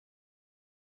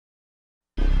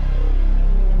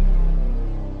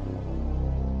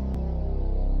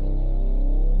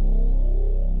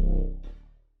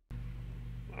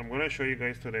going to show you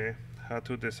guys today how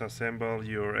to disassemble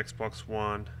your Xbox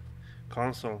One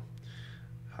console,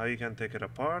 how you can take it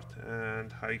apart,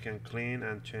 and how you can clean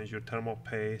and change your thermal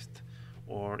paste,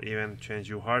 or even change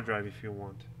your hard drive if you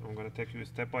want. I'm going to take you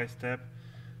step by step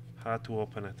how to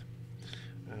open it,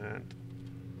 and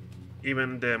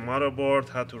even the motherboard,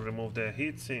 how to remove the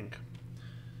heatsink.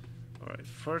 Alright,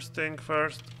 first thing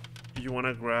first, you want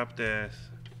to grab the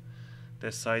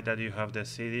side that you have the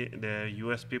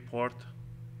USB port,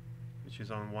 which is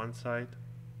on one side,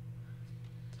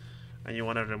 and you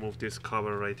want to remove this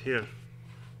cover right here.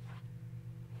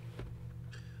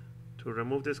 To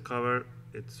remove this cover,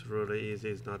 it's really easy,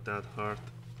 it's not that hard.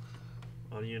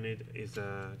 All you need is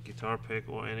a guitar pick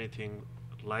or anything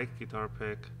like guitar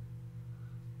pick.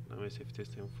 Let me see if this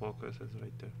thing focuses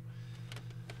right there.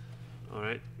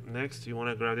 Alright, next you want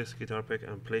to grab this guitar pick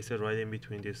and place it right in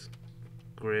between this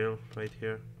grill right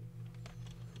here,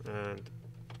 and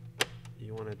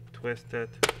you want to twist it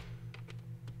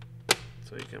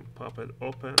so you can pop it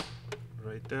open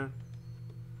right there,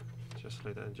 just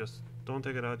like that. And just don't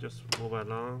take it out, just move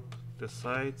along the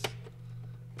sides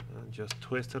and just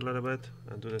twist it a little bit,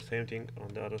 and do the same thing on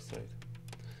the other side.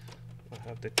 I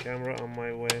have the camera on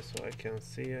my way so I can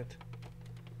see it.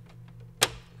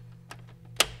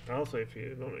 Also, if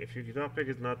your guitar pick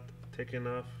is not taking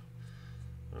off,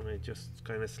 I mean, just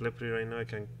kind of slippery right now,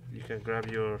 you can grab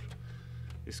your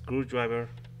screwdriver,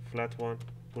 flat one,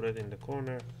 put it in the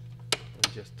corner,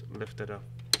 and just lift it up,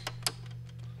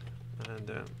 and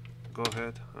then go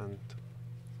ahead and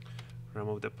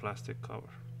remove the plastic cover.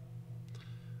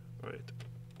 Alright,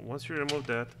 once you remove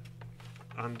that,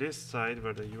 on this side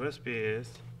where the USB is,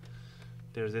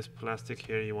 there's this plastic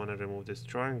here. You want to remove this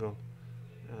triangle,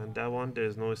 and that one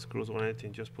there's no screws or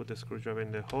anything. Just put the screwdriver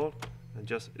in the hole and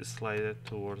just slide it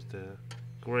towards the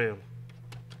grill,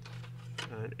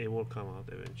 and it will come out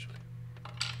eventually.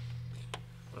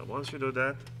 Once you do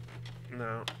that,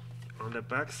 now on the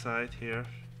back side here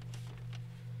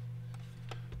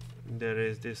there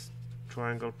is this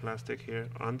triangle plastic here.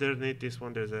 Underneath this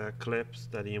one there's a clips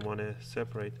that you want to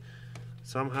separate.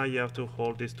 Somehow you have to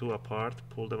hold these two apart,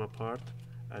 pull them apart.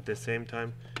 At the same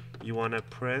time you want to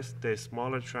press the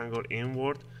smaller triangle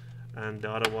inward and the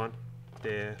other one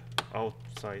the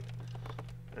outside,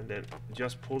 and then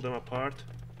just pull them apart.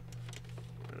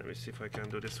 And let me see if I can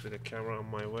do this with the camera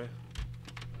on my way.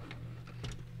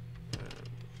 And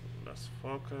let's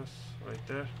focus right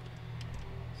there.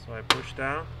 So I push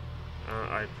down,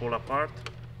 I pull apart,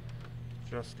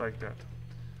 just like that.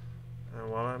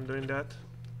 And while I'm doing that,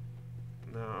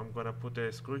 now I'm gonna put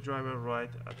the screwdriver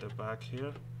right at the back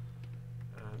here,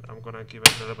 and I'm gonna give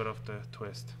it a little bit of the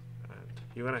twist, and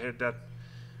you're gonna hear that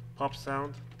pop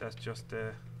sound. That's just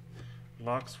the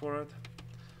locks for it.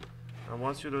 And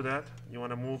once you do that, you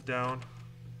want to move down.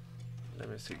 Let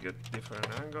me see, get different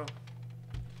angle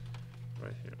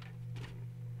right here.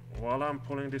 While I'm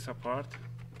pulling this apart,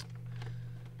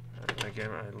 and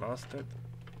again I lost it.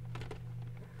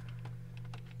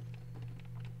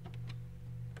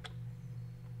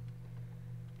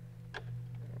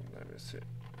 Let me see.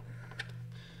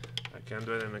 I can't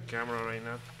do it in the camera right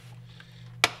now.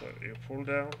 So you pull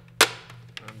down,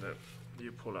 and then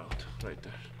you pull out right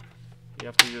there. You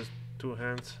have to use two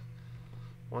hands.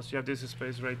 Once you have this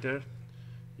space right there,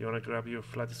 you want to grab your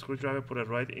flat screwdriver, put it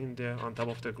right in there on top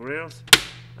of the grills,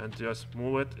 and just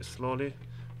move it slowly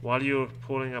while you're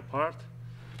pulling apart.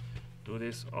 Do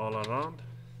this all around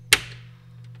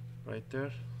right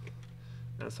there.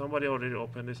 And somebody already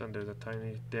opened this and there's a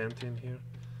tiny dent in here.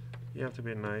 You have to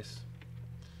be nice,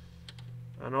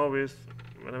 and always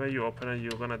whenever you open it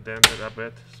you're gonna dent it a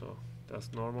bit, so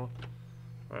that's normal.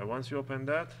 Alright, once you open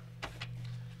that,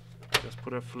 just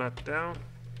put it flat down.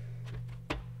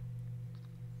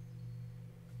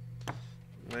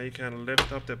 Now you can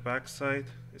lift up the back side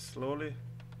slowly,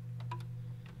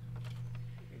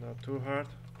 not too hard,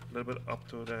 a little bit up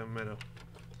to the middle.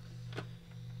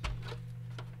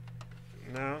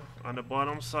 Now on the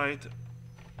bottom side,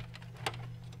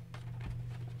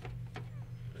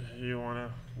 you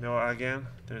wanna know, again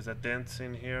there's a dent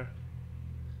in here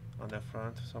on the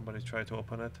front. Somebody tried to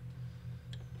open it,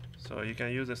 so you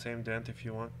can use the same dent if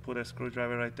you want. Put a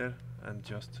screwdriver right there and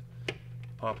just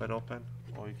pop it open,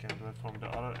 or you can do it from the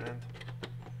other end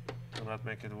to not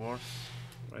make it worse.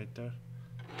 Right there,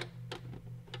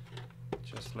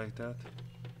 just like that.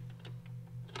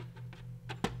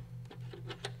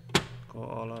 Go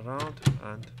all around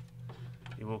and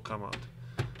it will come out.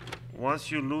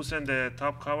 Once you loosen the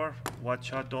top cover,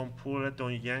 watch out, don't pull it,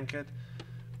 don't yank it,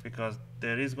 because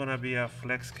there is gonna be a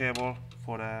flex cable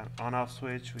for the on-off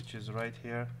switch, which is right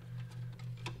here.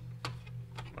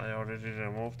 I already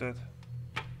removed it.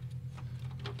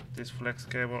 this flex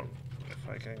cable, if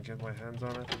I can get my hands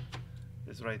on it,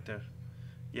 is right there.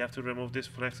 You have to remove this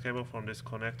flex cable from this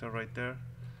connector right there,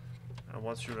 and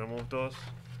once you remove those,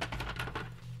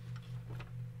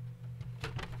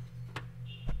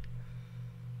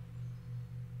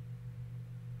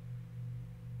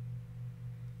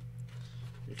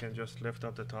 you can just lift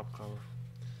up the top cover.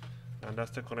 And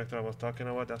that's the connector I was talking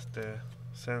about. That's the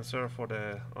sensor for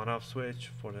the on-off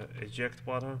switch for the eject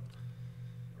button.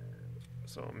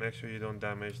 So make sure you don't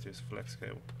damage this flex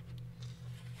cable.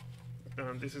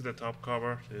 And this is the top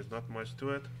cover. There's not much to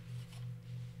it.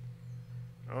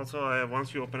 Also,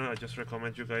 once you open it, I just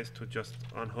recommend you guys to just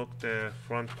unhook the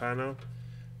front panel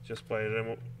just by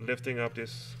lifting up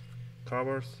these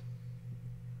covers.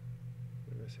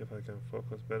 Let me see if I can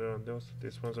focus better on those.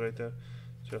 This one's right there.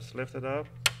 Just lift it up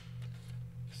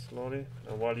slowly,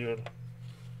 and while you're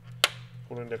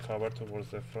pulling the cover towards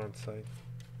the front side.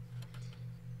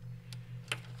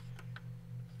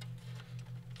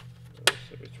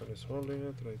 Which one is holding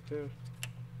it? Right there.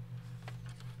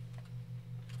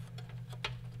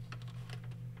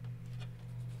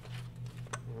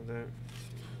 And then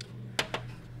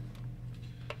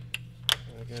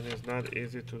again, it's not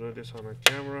easy to do this on a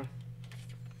camera.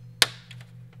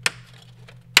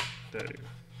 There you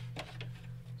go.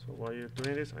 So while you're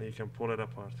doing this, and you can pull it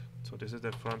apart. So this is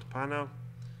the front panel.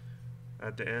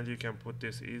 At the end, you can put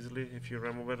this easily if you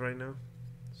remove it right now.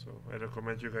 So I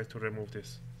recommend you guys to remove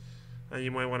this. And you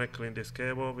might want to clean this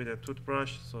cable with a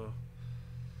toothbrush so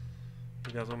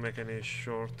it doesn't make any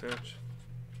shortage.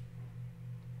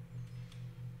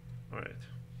 Alright.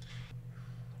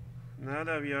 Now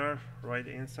that we are right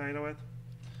inside of it,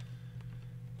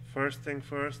 first thing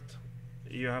first,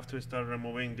 you have to start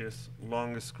removing these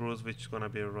long screws which is gonna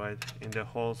be right in the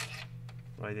holes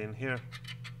right in here.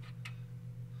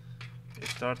 You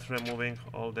start removing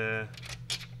all the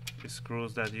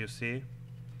screws that you see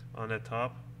on the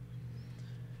top.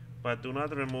 But do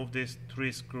not remove these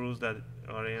 3 screws that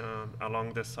are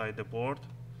along the side of the board.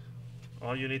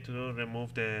 All you need to do is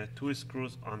remove the 2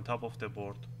 screws on top of the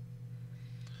board.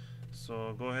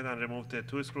 So go ahead and remove the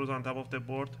 2 screws on top of the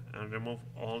board and remove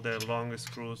all the long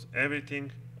screws,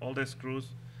 everything, all the screws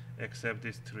except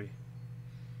these 3.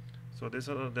 So these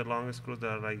are the long screws that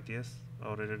are like this. I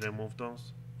already removed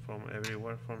those from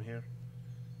everywhere from here.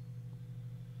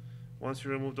 Once you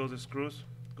remove those screws,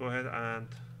 go ahead and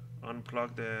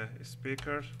unplug the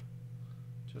speaker.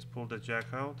 Just pull the jack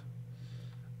out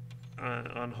and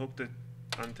unhook the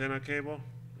antenna cable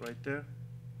right there.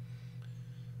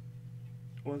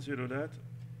 Once you do that,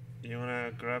 you want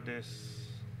to grab this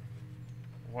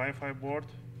Wi-Fi board.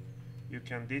 You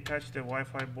can detach the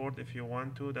Wi-Fi board if you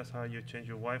want to. That's how you change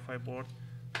your Wi-Fi board,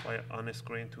 by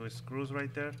unscrewing 2 screws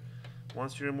right there.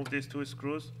 Once you remove these 2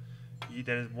 screws,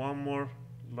 there is one more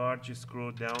large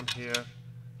screw down here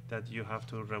that you have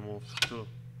to remove too.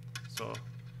 So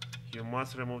you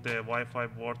must remove the Wi-Fi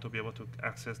board to be able to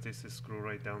access this screw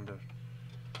right down there.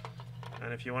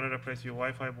 And if you want to replace your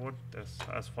Wi-Fi board, that's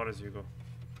as far as you go.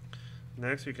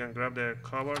 Next, you can grab the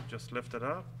cover, just lift it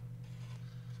up,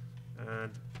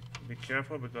 and be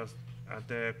careful because at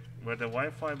where the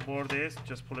Wi-Fi board is,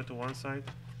 just pull it to one side.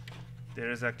 There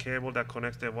is a cable that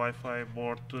connects the Wi-Fi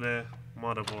board to the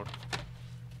motherboard.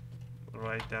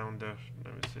 Right down there.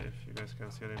 Let me see if you guys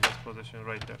can see it in this position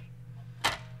right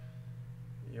there.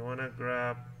 You want to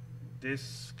grab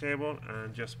this cable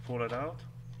and just pull it out.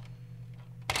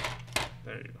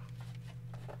 There you go.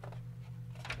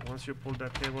 Once you pull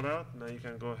that cable out, now you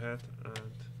can go ahead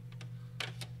and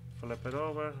flip it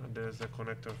over, and there's a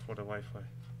connector for the Wi-Fi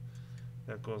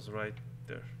that goes right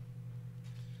there.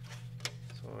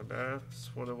 So that's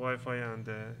for the Wi-Fi and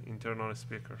the internal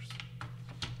speakers.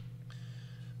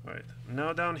 Alright,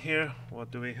 now down here, what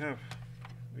do we have?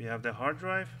 We have the hard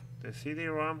drive, the CD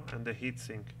ROM, and the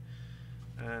heatsink,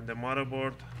 and the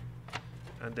motherboard,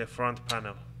 and the front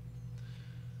panel.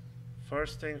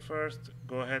 First thing first,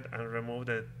 go ahead and remove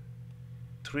the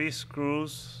 3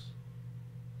 screws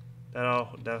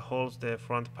that holds the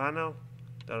front panel.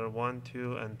 There are 1,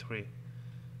 2, and 3.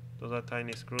 Those are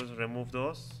tiny screws. Remove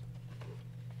those.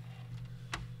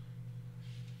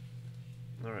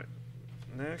 Alright.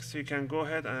 Next, you can go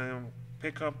ahead and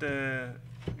pick up the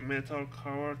metal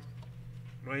cover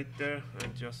right there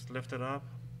and just lift it up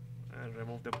and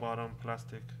remove the bottom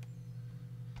plastic.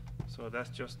 So that's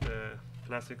just the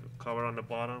plastic cover on the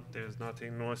bottom. There's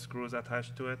nothing, no screws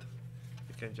attached to it.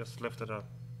 You can just lift it up.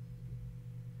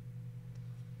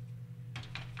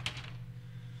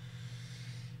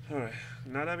 Alright,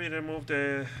 now that we remove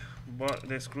the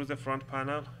screws, the front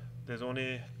panel, there's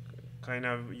only kind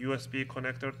of USB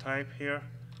connector type here.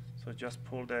 So just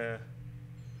pull the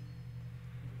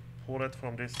pull it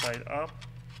from this side up,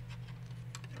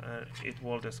 and it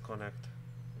will disconnect.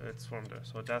 It's from there.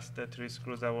 So that's the 3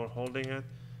 screws that were holding it.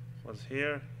 Was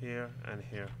here, here, and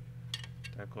here.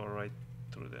 That go right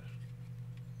through there.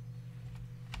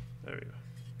 There we go.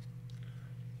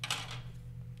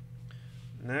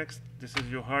 Next, this is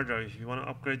your hard drive. If you want to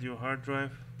upgrade your hard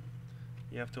drive,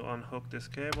 you have to unhook this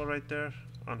cable right there,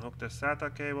 unhook the SATA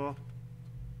cable,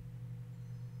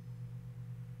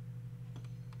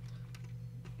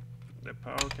 the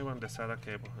power cable and the SATA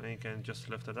cable, and you can just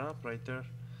lift it up right there.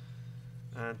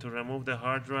 And to remove the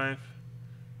hard drive,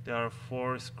 there are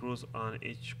 4 screws on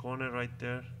each corner right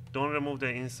there. Don't remove the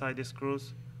inside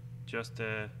screws, just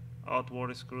the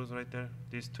outward screws right there,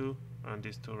 these 2 and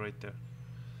these 2 right there.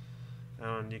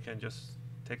 And you can just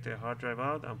take the hard drive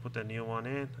out and put the new one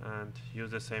in and use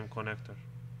the same connector.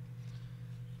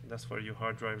 That's for your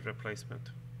hard drive replacement.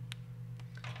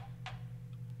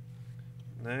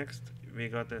 Next, we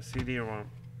got the CD ROM.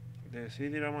 The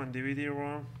CD ROM and DVD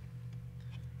ROM,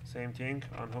 same thing.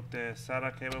 Unhook the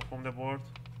SATA cable from the board,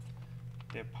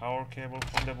 the power cable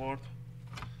from the board,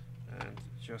 and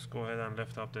just go ahead and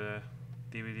lift up the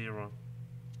DVD ROM.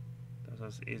 That's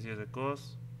as easy as it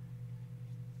goes.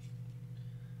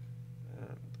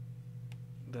 And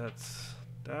that's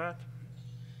that.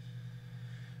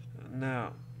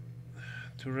 Now,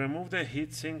 to remove the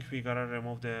heatsink, we gotta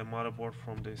remove the motherboard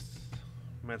from this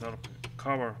metal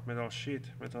cover, metal sheet,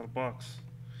 metal box.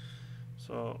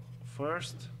 So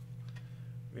first,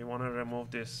 we want to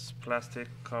remove this plastic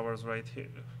covers right here,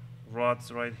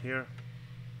 rods right here.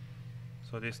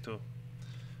 So these 2,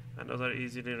 and those are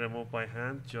easily removed by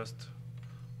hand. Just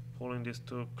pulling these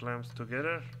 2 clamps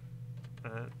together,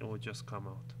 and it will just come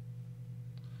out.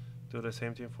 Do the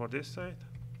same thing for this side.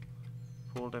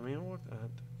 Pull them inward, and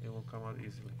it will come out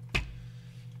easily.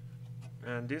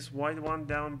 And this white one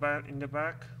down back in the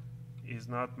back is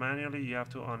not manually. You have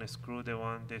to unscrew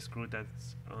the screw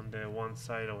that's on the one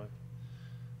side of it.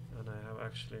 And I have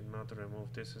actually not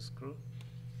removed this screw,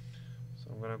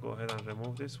 so I'm gonna go ahead and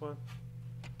remove this one.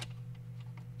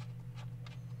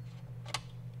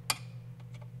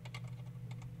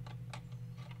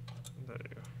 There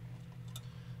you go.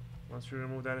 Once you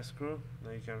remove that screw,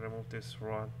 now you can remove this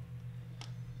rod.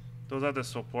 Those are the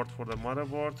support for the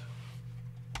motherboard.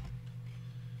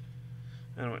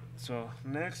 Anyway, so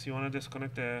next you want to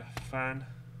disconnect the fan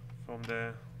from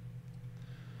the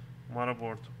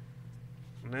motherboard.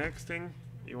 Next thing,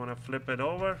 you want to flip it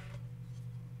over.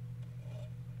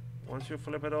 Once you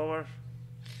flip it over,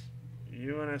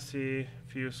 you're gonna see a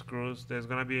few screws. There's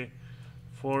gonna be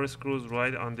 4 screws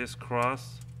right on this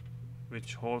cross,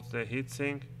 which holds the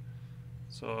heatsink.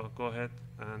 So go ahead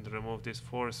and remove these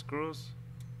 4 screws.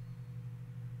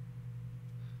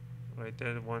 Right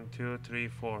there, 1, 2, 3,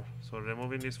 4. So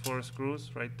removing these 4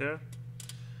 screws right there.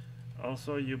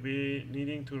 Also, you'll be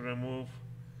needing to remove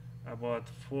about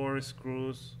 4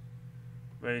 screws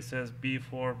where it says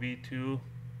B4, B2,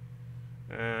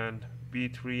 and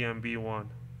B3 and B1.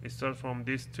 It starts from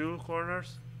these 2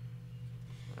 corners.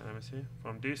 Let me see.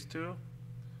 From these 2,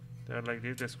 they're like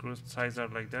this. The screw sides are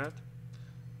like that.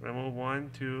 Remove 1,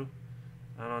 2,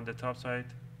 and on the top side,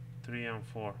 3 and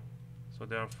 4. So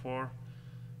there are 4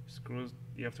 screws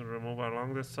you have to remove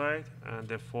along the side, and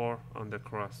the 4 on the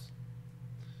cross.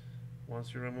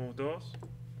 Once you remove those,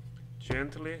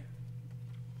 gently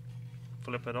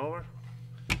flip it over,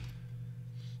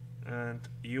 and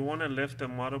you want to lift the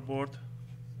motherboard,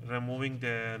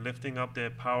 lifting up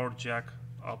the power jack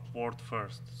upward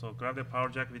first. So grab the power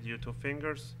jack with your 2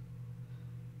 fingers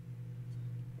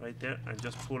right there and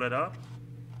just pull it up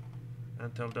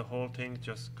until the whole thing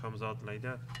just comes out like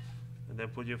that, and then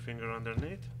put your finger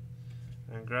underneath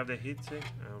and grab the heatsink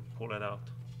and pull it out.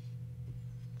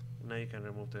 Now you can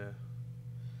remove the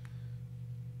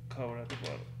cover at the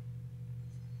bottom.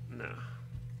 Now,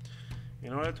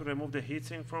 in order to remove the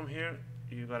heatsink from here,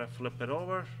 you gotta flip it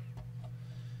over,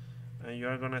 and you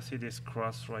are gonna see this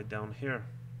cross right down here.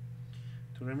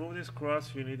 To remove this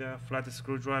cross, you need a flat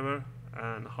screwdriver,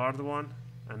 and hard one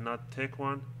and not thick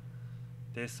one,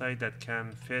 this side that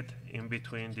can fit in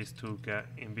between these 2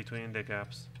 in between the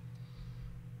gaps.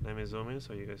 Let me zoom in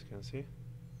so you guys can see.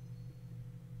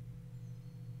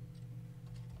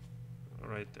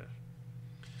 Right there.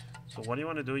 So what you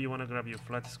want to do, you want to grab your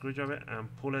flat screwdriver and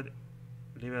pull it,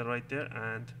 leave it right there,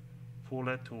 and pull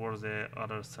it towards the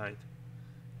other side,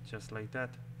 just like that,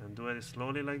 and do it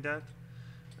slowly like that,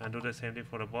 and do the same thing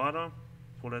for the bottom.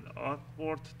 Pull it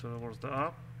upward towards the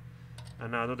up,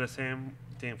 and now do the same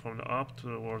thing from the up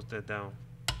towards the down,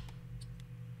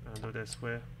 and do this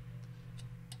way.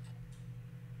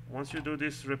 Once you do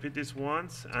this, repeat this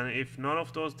once, and if none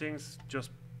of those things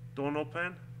just don't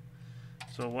open,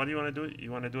 So what do you want to do?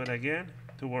 You want to do it again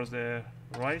towards the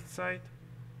right side.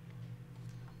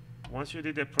 Once you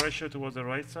did the pressure towards the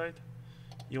right side,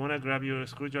 you want to grab your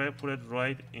screwdriver, put it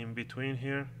right in between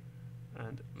here,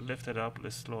 and lift it up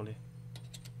slowly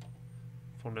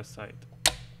from the side.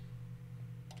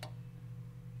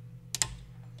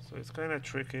 So it's kind of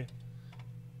tricky,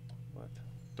 but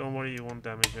don't worry, you won't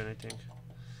damage anything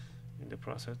in the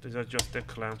process. These are just the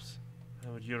clamps,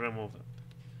 and you remove them.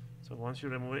 So once you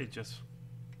remove it, it just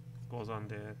goes on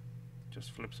there,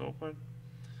 just flips open.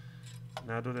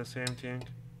 Now do the same thing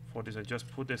for this. I just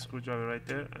put the screwdriver right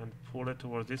there and pull it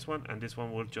towards this one, and this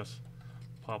one will just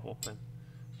pop open.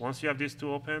 Once you have these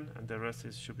two open, and the rest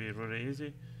should be really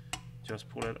easy, just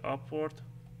pull it upward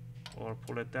or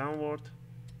pull it downward.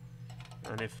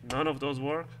 And if none of those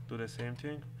work, do the same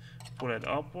thing, pull it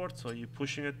upward, so you're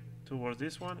pushing it towards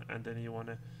this one, and then you want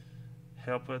to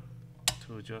help it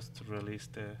to just release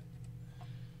the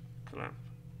clamp.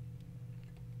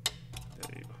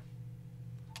 There you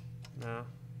go. Now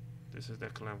this is the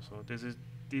clamp. So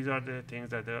these are the things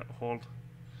that hold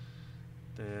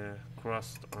the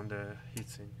crust on the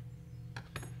heatsink.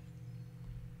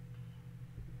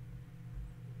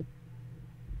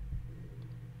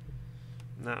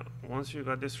 Now once you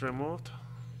got this removed,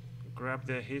 grab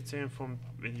the heatsink from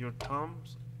with your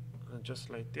thumbs and just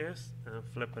like this, and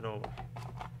flip it over.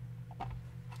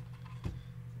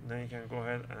 Then you can go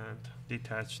ahead and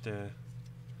detach the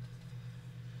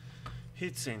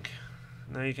heatsink.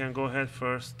 Now you can go ahead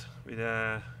first with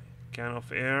a can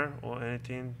of air or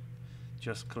anything,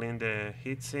 just clean the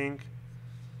heatsink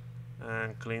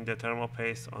and clean the thermal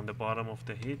paste on the bottom of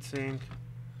the heatsink.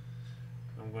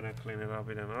 I'm gonna clean it up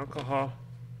with an alcohol.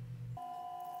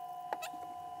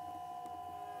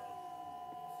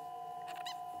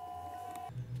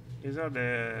 These are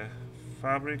the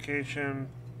fabrication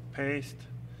paste,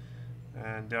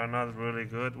 and they are not really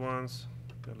good ones.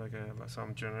 They're like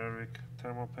some generic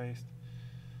thermal paste.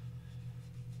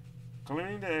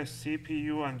 Cleaning the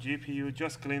CPU and GPU,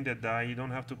 just clean the die. You don't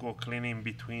have to go cleaning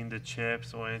between the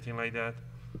chips or anything like that.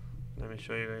 Let me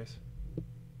show you guys.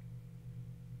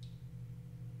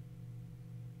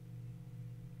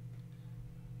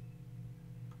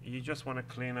 You just want to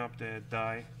clean up the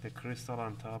die, the crystal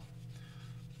on top.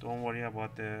 Don't worry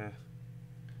about the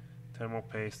thermal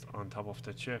paste on top of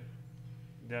the chip.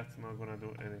 That's not going to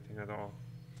do anything at all.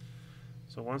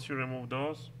 So once you remove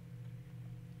those,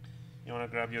 you want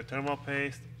to grab your thermal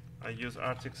paste. I use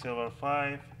Arctic Silver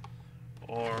 5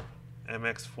 or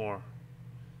MX4.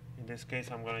 In this case,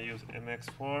 I'm going to use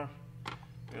MX4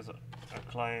 because a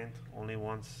client only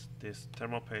wants this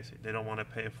thermal paste. They don't want to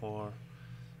pay for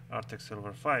Arctic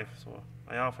Silver 5, so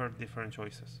I offer different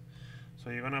choices. So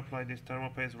you're going to apply this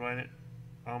thermal paste right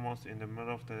almost in the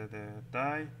middle of the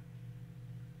die.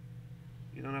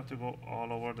 You don't have to go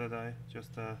all over the die,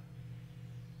 just a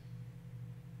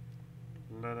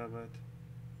little bit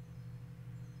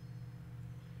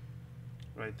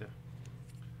right there.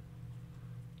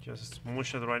 Just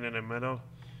smoosh it right in the middle,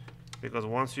 because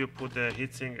once you put the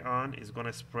heatsink on, it's going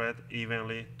to spread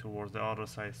evenly towards the other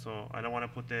side. So I don't want to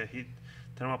put the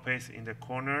thermal paste in the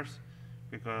corners,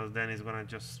 because then it's going to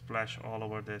just splash all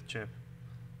over the chip.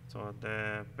 So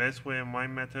the best way, my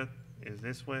method, is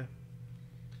this way.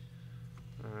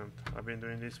 And I've been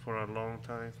doing this for a long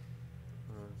time.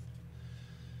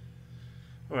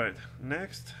 Alright,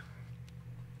 next,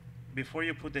 before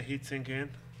you put the heatsink in,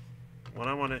 what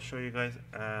I want to show you guys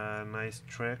a nice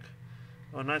trick.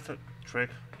 Trick,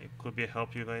 it could be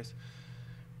help you guys.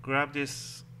 Grab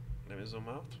this, let me zoom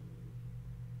out.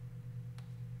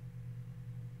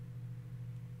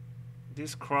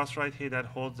 This cross right here that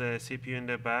holds the CPU in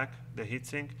the back, the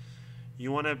heatsink,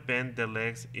 you want to bend the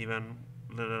legs even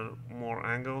little more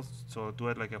angles, so do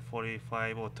it like a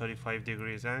 45 or 35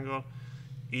 degrees angle,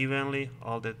 evenly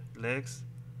all the legs.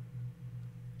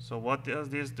 So what does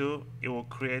this do? It will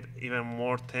create even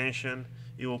more tension.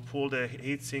 It will pull the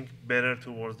heatsink better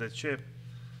towards the chip,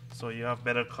 so you have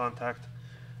better contact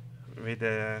with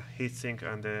the heatsink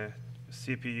and the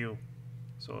CPU.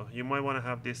 So you might want to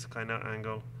have this kind of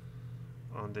angle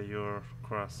on your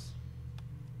cross.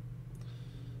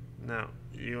 Now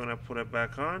you want to put it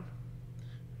back on.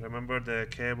 Remember the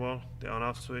cable, the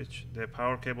on-off switch, the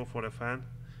power cable for the fan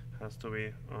has to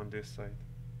be on this side.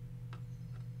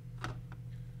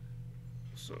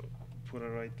 So put it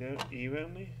right there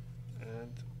evenly,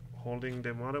 and holding the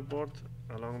motherboard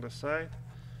along the side,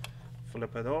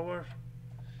 flip it over,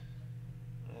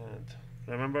 and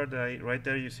remember that right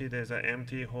there you see there's an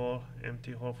empty hole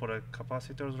for the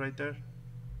capacitors right there.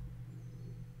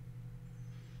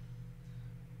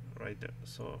 Right there.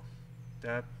 So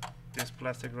that this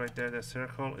plastic right there, the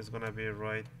circle is gonna be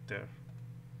right there.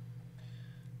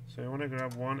 So you want to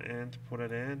grab one end, put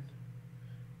it in,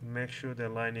 make sure the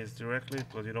line is directly,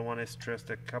 because you don't want to stress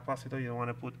the capacitor. You don't want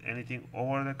to put anything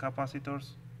over the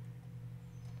capacitors.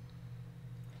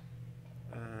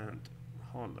 And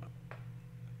hold on,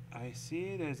 I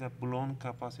see there's a blown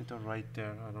capacitor right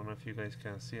there. I don't know if you guys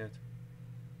can see it.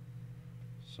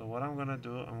 So what I'm gonna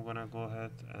do, I'm gonna go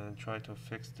ahead and try to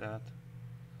fix that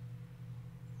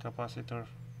capacitor.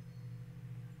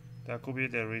 That could be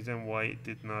the reason why it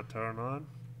did not turn on.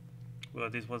 Well,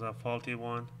 this was a faulty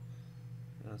one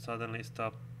and suddenly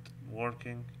stopped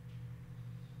working.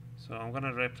 So I'm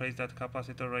gonna replace that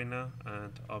capacitor right now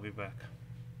and I'll be back.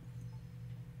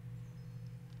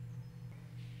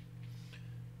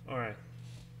 Alright,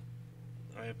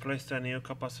 I placed a new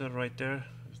capacitor right there.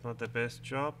 It's not the best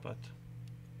job, but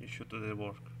it should do the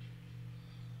work.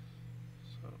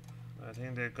 So I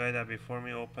think the guy that before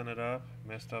me opened it up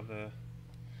messed up the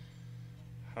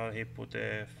how he put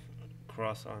the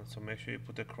cross on. So make sure you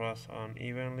put the cross on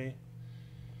evenly.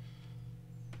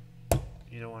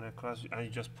 You don't want to cross, and you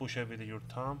just push it with your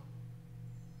thumb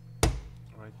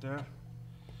right there,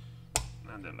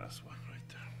 and the last one right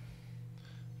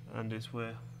there. And this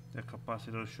way the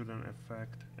capacitor shouldn't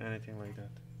affect anything like that.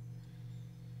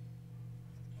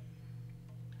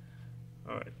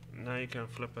 Alright, now you can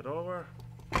flip it over,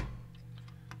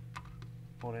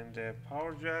 put in the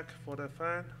power jack for the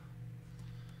fan,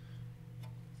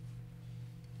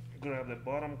 grab the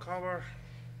bottom cover,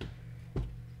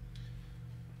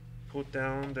 put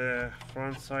down the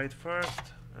front side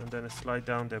first and then slide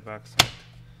down the back side.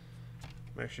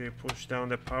 Make sure you push down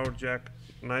the power jack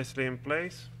nicely in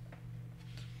place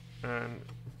and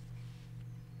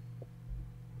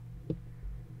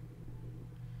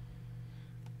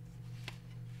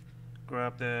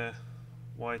grab the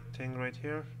white thing right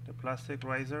here, the plastic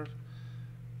riser,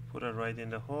 put it right in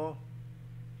the hole,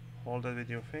 hold it with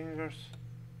your fingers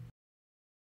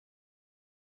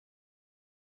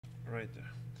right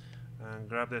there, and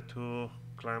grab the two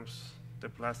clamps, the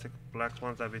plastic black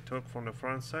ones that we took from the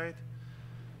front side,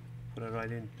 put it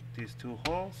right in these two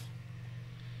holes.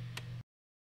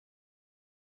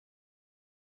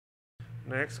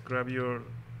 Next, grab your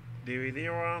DVD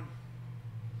ROM,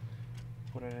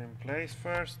 put it in place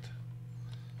first,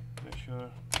 make sure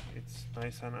it's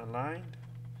nice and aligned,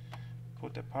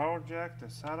 put the power jack, the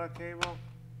SATA cable,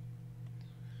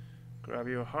 grab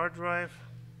your hard drive,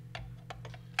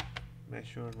 make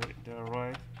sure they're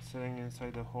right sitting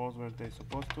inside the holes where they're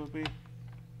supposed to be.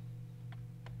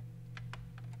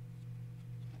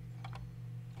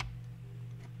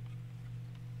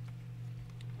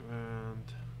 And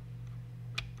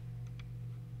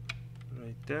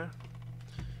right there.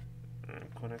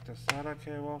 And connect the SATA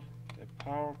cable, the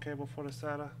power cable for the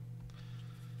SATA.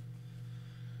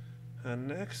 And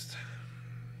next,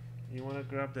 you want to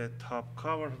grab the top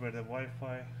cover where the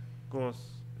Wi-Fi goes.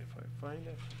 If I find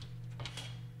it,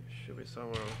 it should be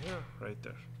somewhere over here, right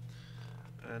there.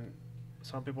 And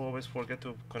some people always forget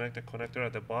to connect the connector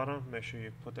at the bottom. Make sure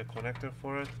you put the connector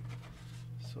for it.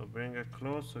 So bring it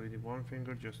close, so with one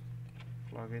finger just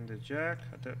plug in the jack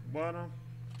at the bottom.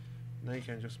 Now you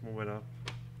can just move it up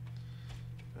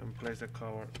and place the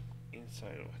cover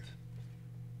inside of it.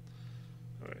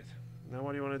 Alright, now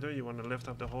what you want to do, you want to lift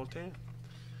up the whole thing,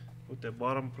 put the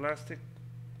bottom plastic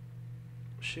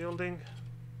shielding,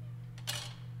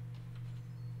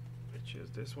 which is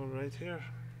this one right here,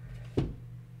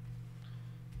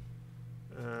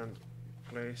 and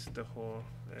place the whole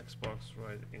Xbox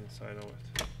right inside of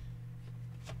it.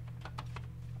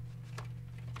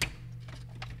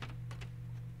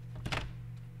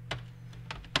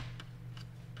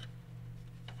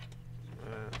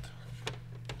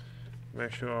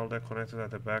 Make sure all the connectors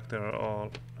at the back there are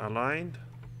all aligned.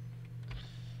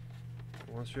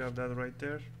 Once you have that right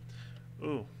there,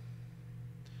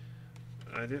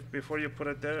 before you put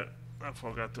it there, I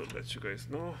forgot to let you guys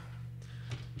know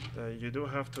that you do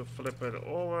have to flip it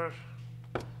over,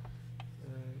 and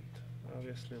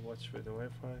obviously watch with the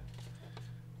Wi-Fi,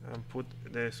 and put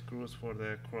the screws for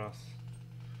the cross.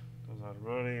 Those are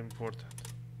very important.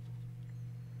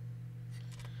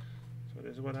 So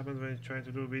this is what happens when you try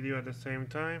to do video at the same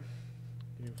time.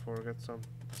 You forget some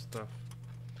stuff.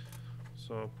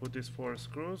 So put these 4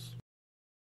 screws.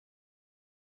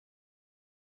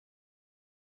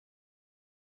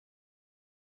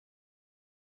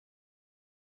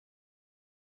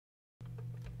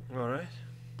 Alright.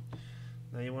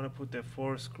 Now you want to put the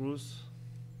 4 screws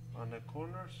on the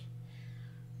corners.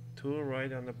 2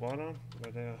 right on the bottom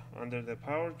where they're under the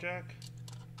power jack.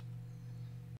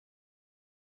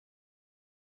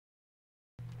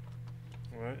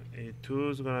 Alright. Alright,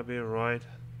 E2 is gonna be right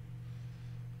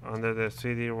under the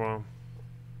CD ROM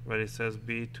where it says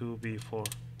B2, B4.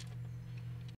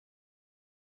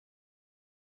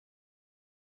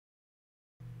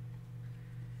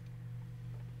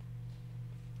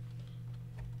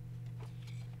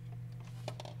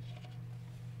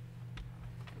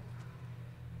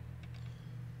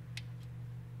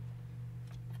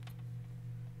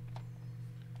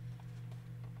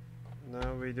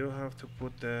 Now we do have to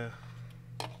put the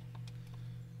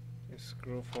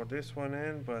screw for this one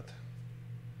in, but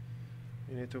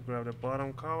you need to grab the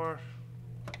bottom cover,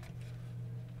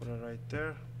 put it right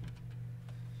there,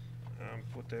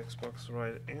 and put the Xbox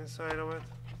right inside of it.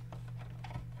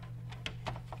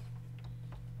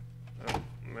 And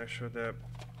make sure the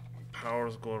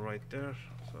powers go right there.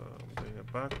 So I'm doing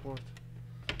it backward.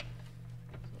 So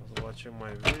I was watching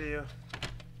my video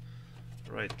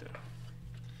right there.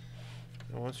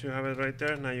 And once you have it right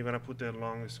there, now you're gonna put the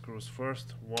long screws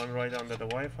first. One right under the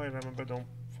Wi-Fi. Remember, don't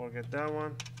forget that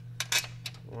one.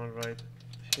 One right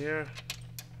here.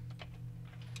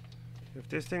 If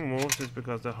this thing moves, it's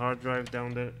because the hard drive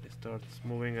down there starts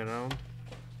moving around.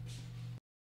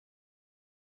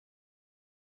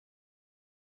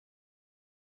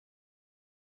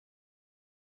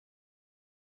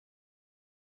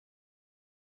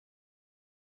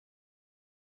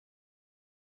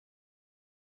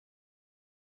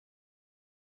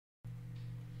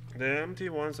 The empty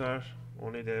ones are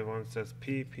only the ones that says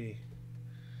PP,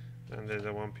 and there's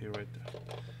a 1P right there.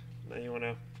 Now you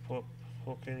wanna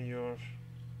hook in your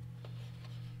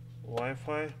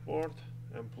Wi-Fi board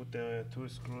and put the 2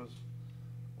 screws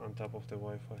on top of the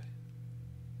Wi-Fi.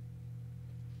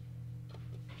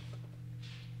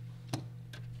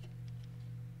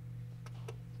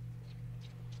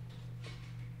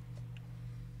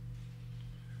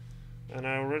 And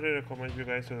I already recommend you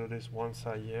guys to do this once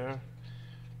a year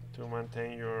to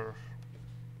maintain your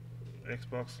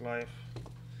Xbox life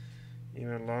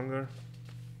even longer.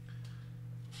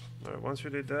 But once you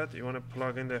did that, you want to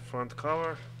plug in the front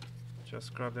cover.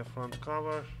 Just grab the front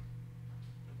cover.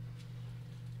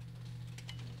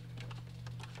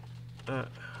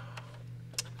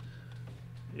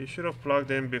 You should have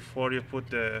plugged in before you put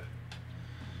the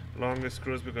long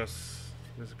screws, because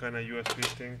this is kind of USB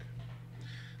thing.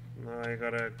 Now I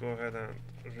gotta go ahead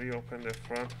and reopen the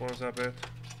front ones a bit.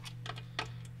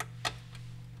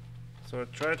 So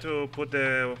try to put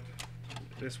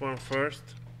this one first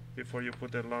before you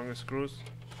put the long screws.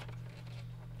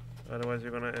 Otherwise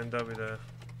you're gonna end up with a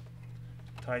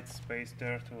tight space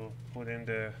there to put in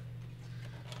the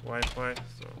Wi-Fi.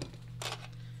 So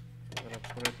I'm gonna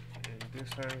put it in this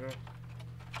angle.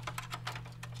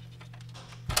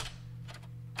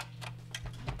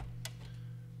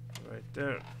 Right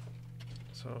there.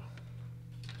 So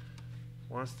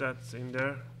once that's in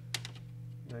there,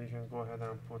 then you can go ahead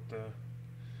and put the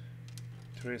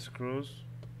 3 screws.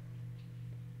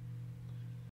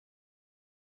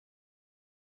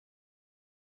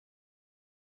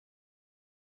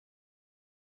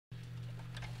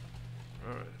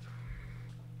 Alright.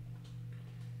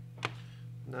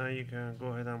 Now you can go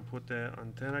ahead and put the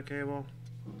antenna cable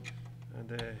and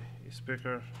the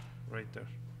speaker right there.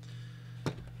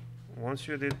 Once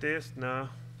you did this, now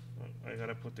I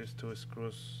gotta put these 2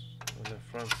 screws on the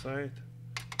front side.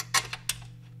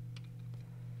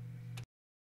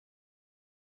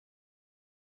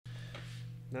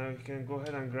 Now you can go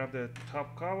ahead and grab the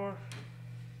top cover.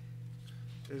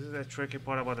 This is the tricky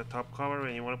part about the top cover.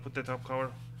 When you want to put the top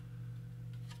cover,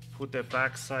 put the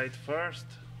back side first.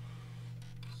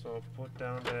 So put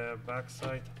down the back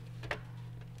side.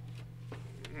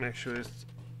 Make sure it's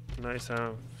nice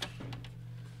and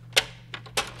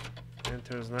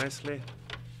enters nicely.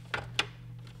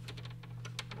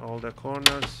 All the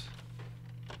corners.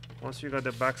 Once you got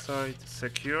the back side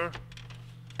secure,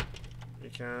 you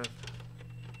can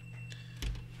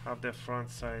have the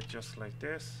front side just like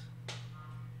this.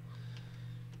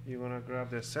 You want to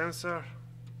grab the sensor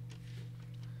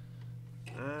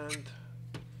and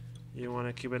you want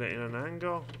to keep it in an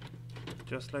angle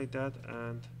just like that,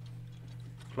 and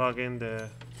plug in the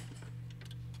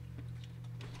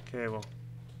cable.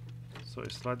 So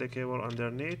slide the cable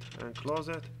underneath and close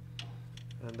it,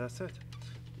 and that's it.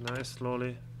 Now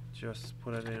slowly just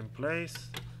put it in place,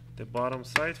 the bottom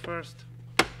side first,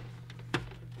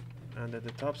 and then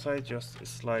the top side just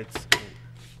slides in.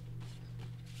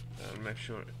 And make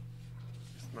sure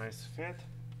it's nice fit.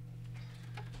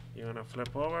 You want to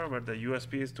flip over where the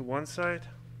USB is to one side.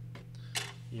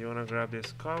 You want to grab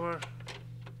this cover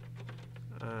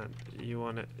and you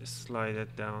want to slide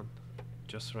it down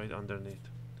just right underneath.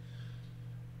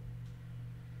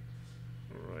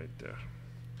 Right there.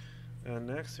 And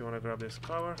next you want to grab this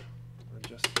cover and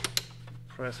just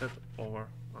press it over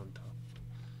on top.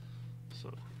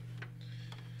 So,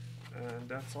 and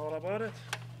that's all about it.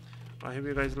 I hope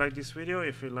you guys like this video.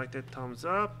 If you liked it, thumbs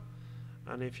up,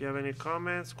 and if you have any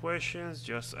comments, questions,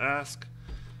 just ask.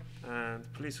 And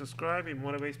please subscribe. It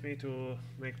motivates me to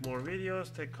make more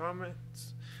videos, take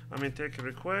comments, take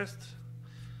requests,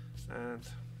 and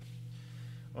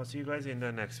I'll see you guys in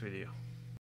the next video.